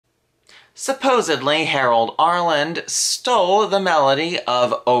Supposedly, Harold Arlen stole the melody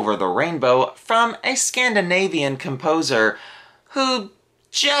of Over the Rainbow from a Scandinavian composer who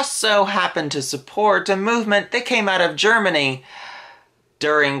just so happened to support a movement that came out of Germany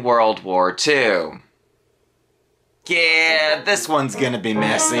during World War II. Yeah, this one's gonna be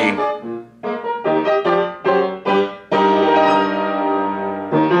messy.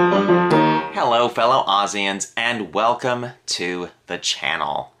 Hello, fellow Aussians, and welcome to the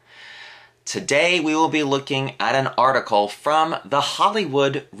channel. Today we will be looking at an article from The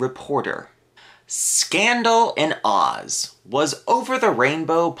Hollywood Reporter. Scandal in Oz. Was Over the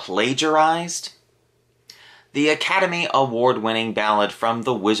Rainbow plagiarized? The Academy Award-winning ballad from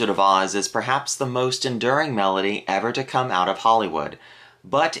The Wizard of Oz is perhaps the most enduring melody ever to come out of Hollywood,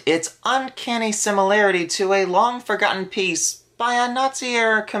 but its uncanny similarity to a long-forgotten piece by a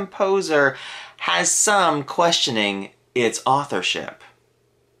Nazi-era composer has some questioning its authorship.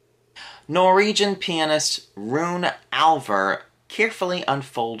 Norwegian pianist Rune Alver carefully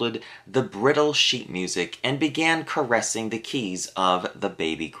unfolded the brittle sheet music and began caressing the keys of the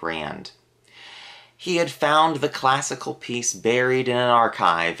Baby Grand. He had found the classical piece buried in an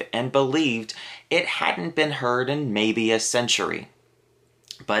archive and believed it hadn't been heard in maybe a century.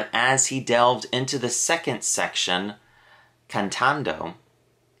 But as he delved into the second section, Cantando,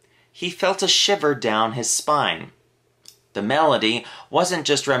 he felt a shiver down his spine. The melody wasn't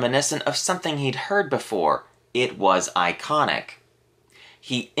just reminiscent of something he'd heard before, it was iconic.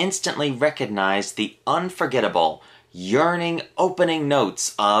 He instantly recognized the unforgettable, yearning opening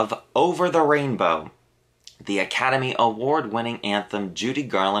notes of Over the Rainbow, the Academy Award-winning anthem Judy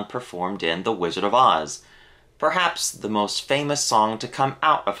Garland performed in The Wizard of Oz, perhaps the most famous song to come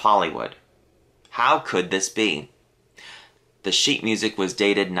out of Hollywood. How could this be? The sheet music was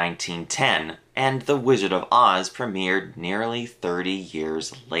dated 1910, and The Wizard of Oz premiered nearly 30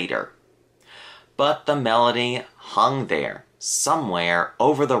 years later. But the melody hung there, somewhere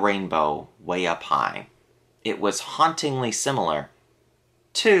over the rainbow, way up high. It was hauntingly similar.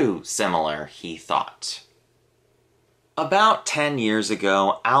 Too similar, he thought. About 10 years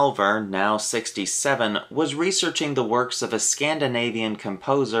ago, Alver, now 67, was researching the works of a Scandinavian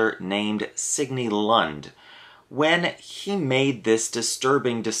composer named Signe Lund, when he made this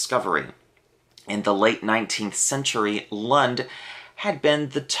disturbing discovery. In the late 19th century, Lund had been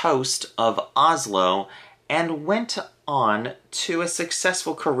the toast of Oslo and went on to a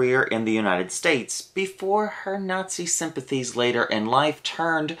successful career in the United States before her Nazi sympathies later in life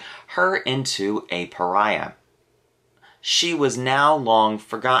turned her into a pariah. She was now long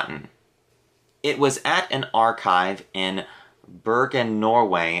forgotten. It was at an archive in Bergen,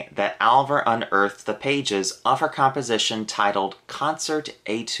 Norway, that Alver unearthed the pages of her composition titled Concert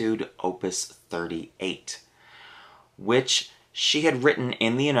Etude Opus 38, which she had written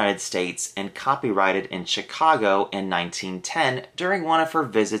in the United States and copyrighted in Chicago in 1910 during one of her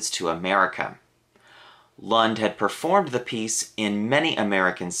visits to America. Lund had performed the piece in many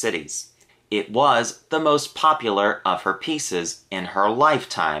American cities. It was the most popular of her pieces in her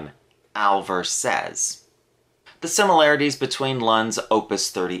lifetime, Alver says. The similarities between Lund's Opus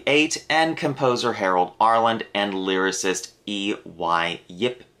 38 and composer Harold Arlen and lyricist E.Y.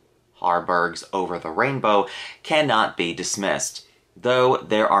 Yip Harburg's Over the Rainbow cannot be dismissed, though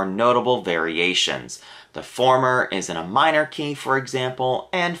there are notable variations. The former is in a minor key, for example,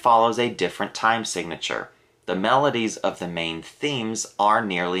 and follows a different time signature. The melodies of the main themes are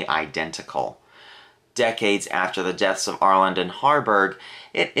nearly identical. Decades after the deaths of Arlen and Harburg,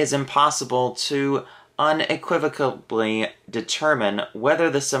 it is impossible to unequivocally determine whether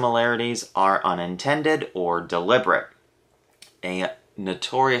the similarities are unintended or deliberate. A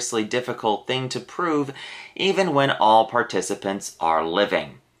notoriously difficult thing to prove even when all participants are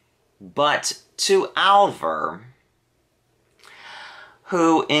living. But to Alver,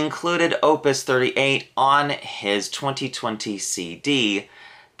 who included Opus 38 on his 2020 CD,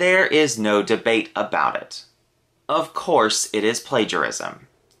 there is no debate about it. Of course it is plagiarism,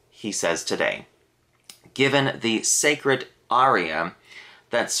 he says today, given the sacred aria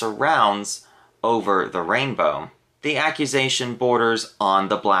that surrounds Over the Rainbow. The accusation borders on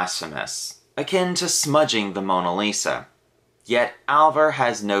the blasphemous, akin to smudging the Mona Lisa. Yet Alver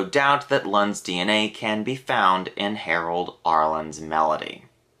has no doubt that Lund's DNA can be found in Harold Arlen's melody.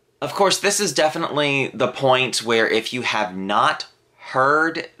 Of course, this is definitely the point where if you have not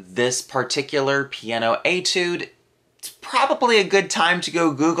heard this particular piano etude, it's probably a good time to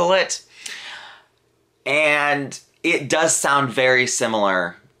go Google it. And it does sound very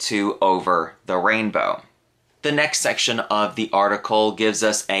similar to Over the Rainbow. The next section of the article gives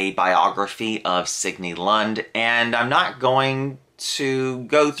us a biography of Signe Lund, and I'm not going to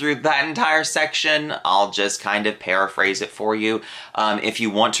go through that entire section. I'll just kind of paraphrase it for you. If you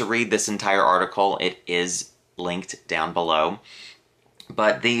want to read this entire article, it is linked down below.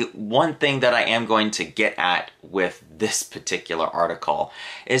 But the one thing that I am going to get at with this particular article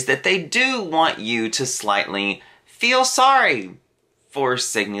is that they do want you to slightly feel sorry for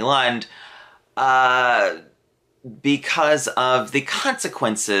Signe Lund because of the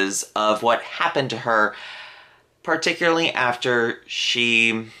consequences of what happened to her, particularly after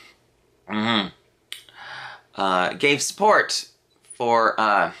she gave support for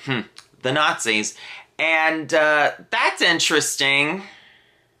the Nazis. And that's interesting.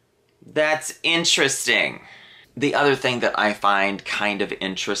 That's interesting. The other thing that I find kind of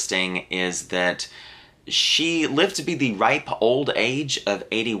interesting is that she lived to be the ripe old age of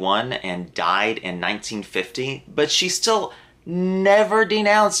 81 and died in 1950, but she still never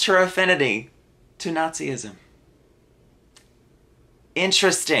denounced her affinity to Nazism.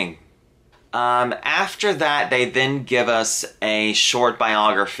 Interesting. After that, they then give us a short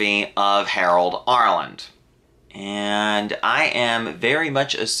biography of Harold Arlen. And I am very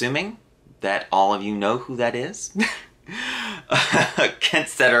much assuming that all of you know who that is.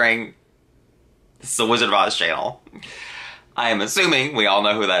 Considering this is a Wizard of Oz channel. I am assuming we all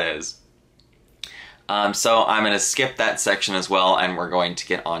know who that is. So I'm going to skip that section as well, and we're going to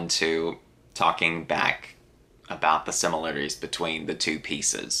get on to talking back about the similarities between the two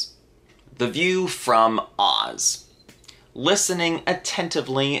pieces. The view from Oz. Listening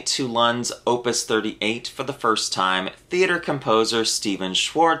attentively to Lund's Opus 38 for the first time, theater composer Stephen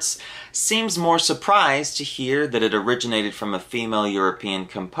Schwartz seems more surprised to hear that it originated from a female European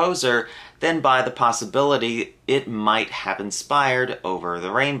composer than by the possibility it might have inspired Over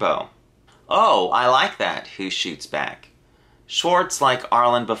the Rainbow. "Oh, I like that," Who shoots back. Schwartz, like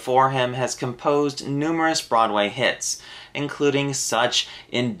Arlen before him, has composed numerous Broadway hits, including such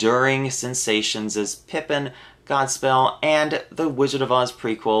enduring sensations as Pippin, Godspell, and the Wizard of Oz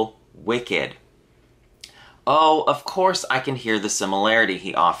prequel, Wicked. "Oh, of course I can hear the similarity,"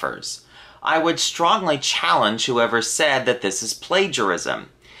 he offers. "I would strongly challenge whoever said that this is plagiarism.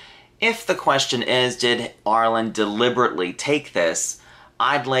 If the question is, did Arlen deliberately take this,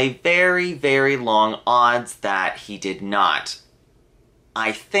 I'd lay very, very long odds that he did not.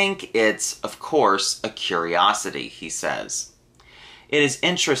 I think it's, of course, a curiosity," he says. "It is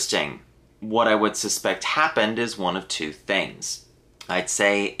interesting. What I would suspect happened is one of two things. I'd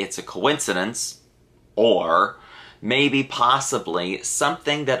say it's a coincidence, or maybe possibly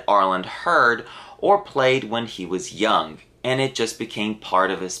something that Arlen heard or played when he was young, and it just became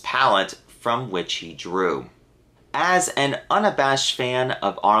part of his palette from which he drew." As an unabashed fan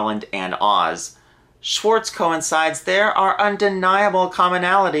of Arlen and Oz, Schwartz coincides there are undeniable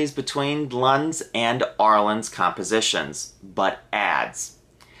commonalities between Lund's and Arlen's compositions, but adds,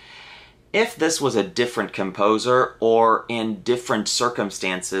 "If this was a different composer or in different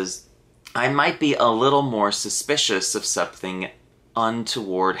circumstances, I might be a little more suspicious of something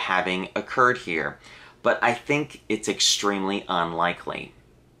untoward having occurred here, but I think it's extremely unlikely."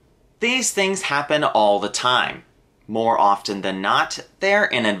 These things happen all the time. More often than not, they're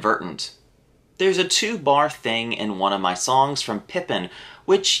inadvertent. There's a 2-bar thing in one of my songs from Pippin,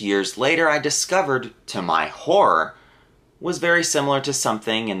 which years later I discovered, to my horror, was very similar to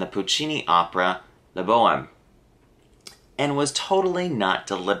something in the Puccini opera La Bohème, and was totally not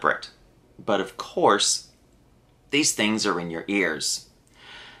deliberate. But of course, these things are in your ears.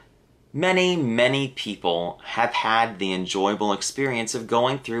 Many, many people have had the enjoyable experience of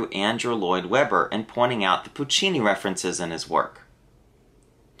going through Andrew Lloyd Webber and pointing out the Puccini references in his work.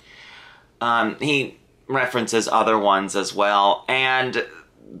 He references other ones as well, and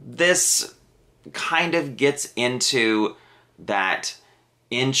this kind of gets into that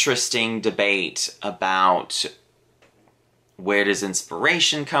interesting debate about where does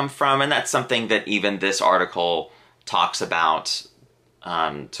inspiration come from, and that's something that even this article talks about.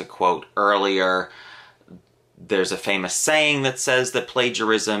 To quote earlier, there's a famous saying that says that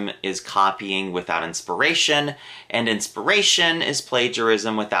plagiarism is copying without inspiration, and inspiration is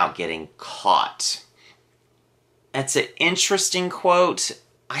plagiarism without getting caught. It's an interesting quote.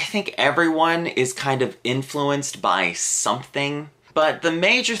 I think everyone is kind of influenced by something. But the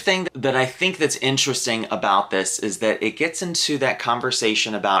major thing that I think that's interesting about this is that it gets into that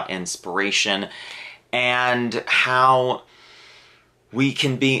conversation about inspiration and how we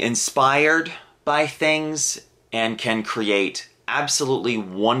can be inspired by things and can create absolutely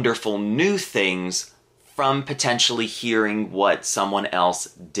wonderful new things from potentially hearing what someone else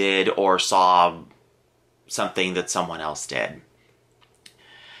did or saw something that someone else did.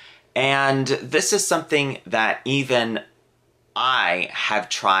 And this is something that even I have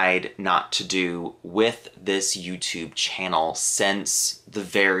tried not to do with this YouTube channel since the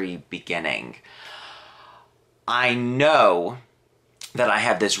very beginning. I know that I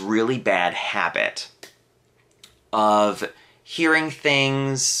have this really bad habit of hearing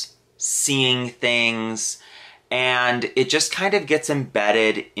things, seeing things, and it just kind of gets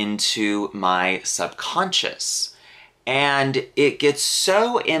embedded into my subconscious. And it gets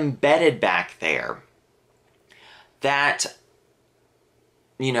so embedded back there that,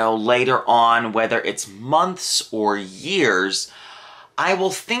 you know, later on, whether it's months or years, I will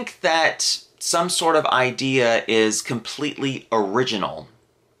think that some sort of idea is completely original.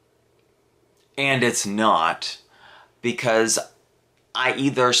 And it's not, because I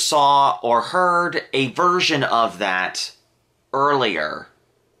either saw or heard a version of that earlier,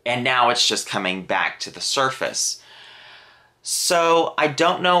 and now it's just coming back to the surface. So I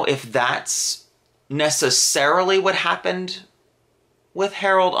don't know if that's necessarily what happened with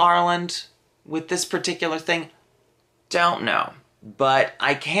Harold Arlen, with this particular thing. Don't know. But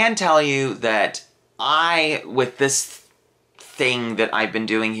I can tell you that with this thing that I've been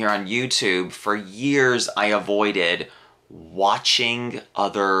doing here on YouTube, for years I avoided watching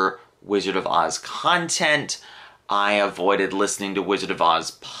other Wizard of Oz content. I avoided listening to Wizard of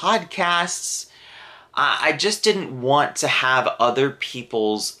Oz podcasts. I just didn't want to have other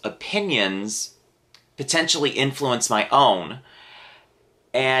people's opinions potentially influence my own,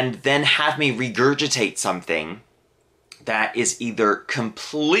 and then have me regurgitate something that is either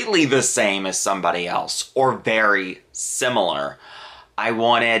completely the same as somebody else or very similar. I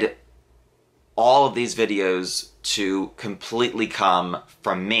wanted all of these videos to completely come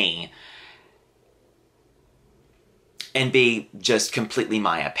from me and be just completely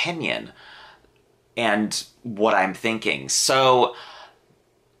my opinion and what I'm thinking. So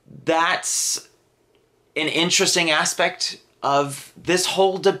that's an interesting aspect of this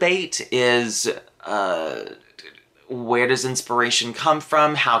whole debate, is where does inspiration come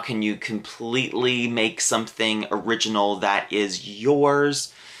from? How can you completely make something original that is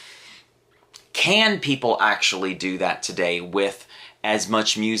yours? Can people actually do that today with as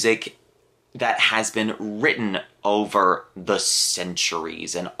much music that has been written over the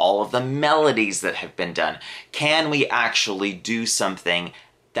centuries and all of the melodies that have been done? Can we actually do something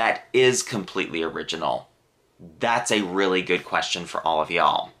that is completely original? That's a really good question for all of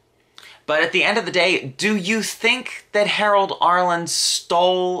y'all. But at the end of the day, do you think that Harold Arlen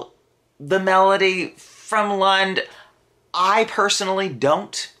stole the melody from Lund? I personally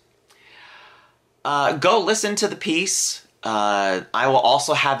don't. Go listen to the piece. I will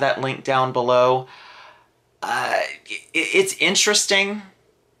also have that link down below. It's interesting.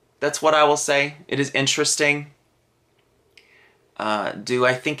 That's what I will say. It is interesting. Do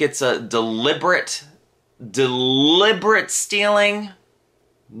I think it's a deliberate stealing?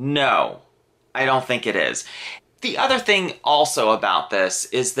 No, I don't think it is. The other thing also about this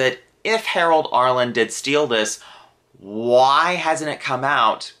is that if Harold Arlen did steal this, why hasn't it come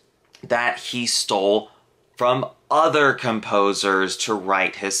out that he stole from other composers to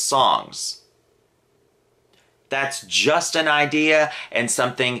write his songs? That's just an idea and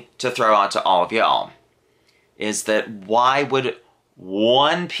something to throw out to all of y'all. Is that why would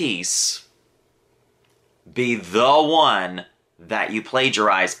one piece be the one that you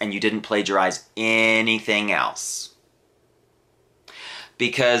plagiarize and you didn't plagiarize anything else?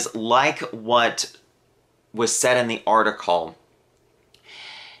 Because like what was said in the article,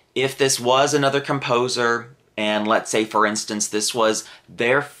 if this was another composer, and let's say for instance this was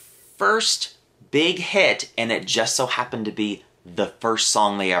their first big hit and it just so happened to be the first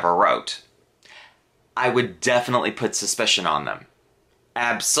song they ever wrote, I would definitely put suspicion on them.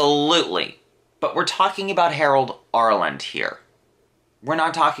 Absolutely. But we're talking about Harold Arlen here. We're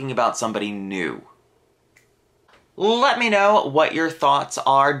not talking about somebody new. Let me know what your thoughts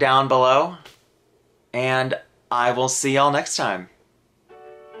are down below, and I will see y'all next time.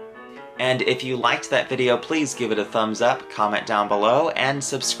 And if you liked that video, please give it a thumbs up, comment down below, and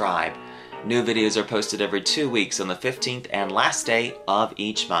subscribe. New videos are posted every 2 weeks on the 15th and last day of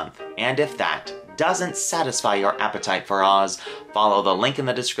each month. And if that doesn't satisfy your appetite for Oz, follow the link in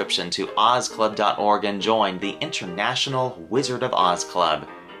the description to ozclub.org and join the International Wizard of Oz Club.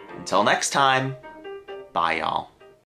 Until next time, bye y'all.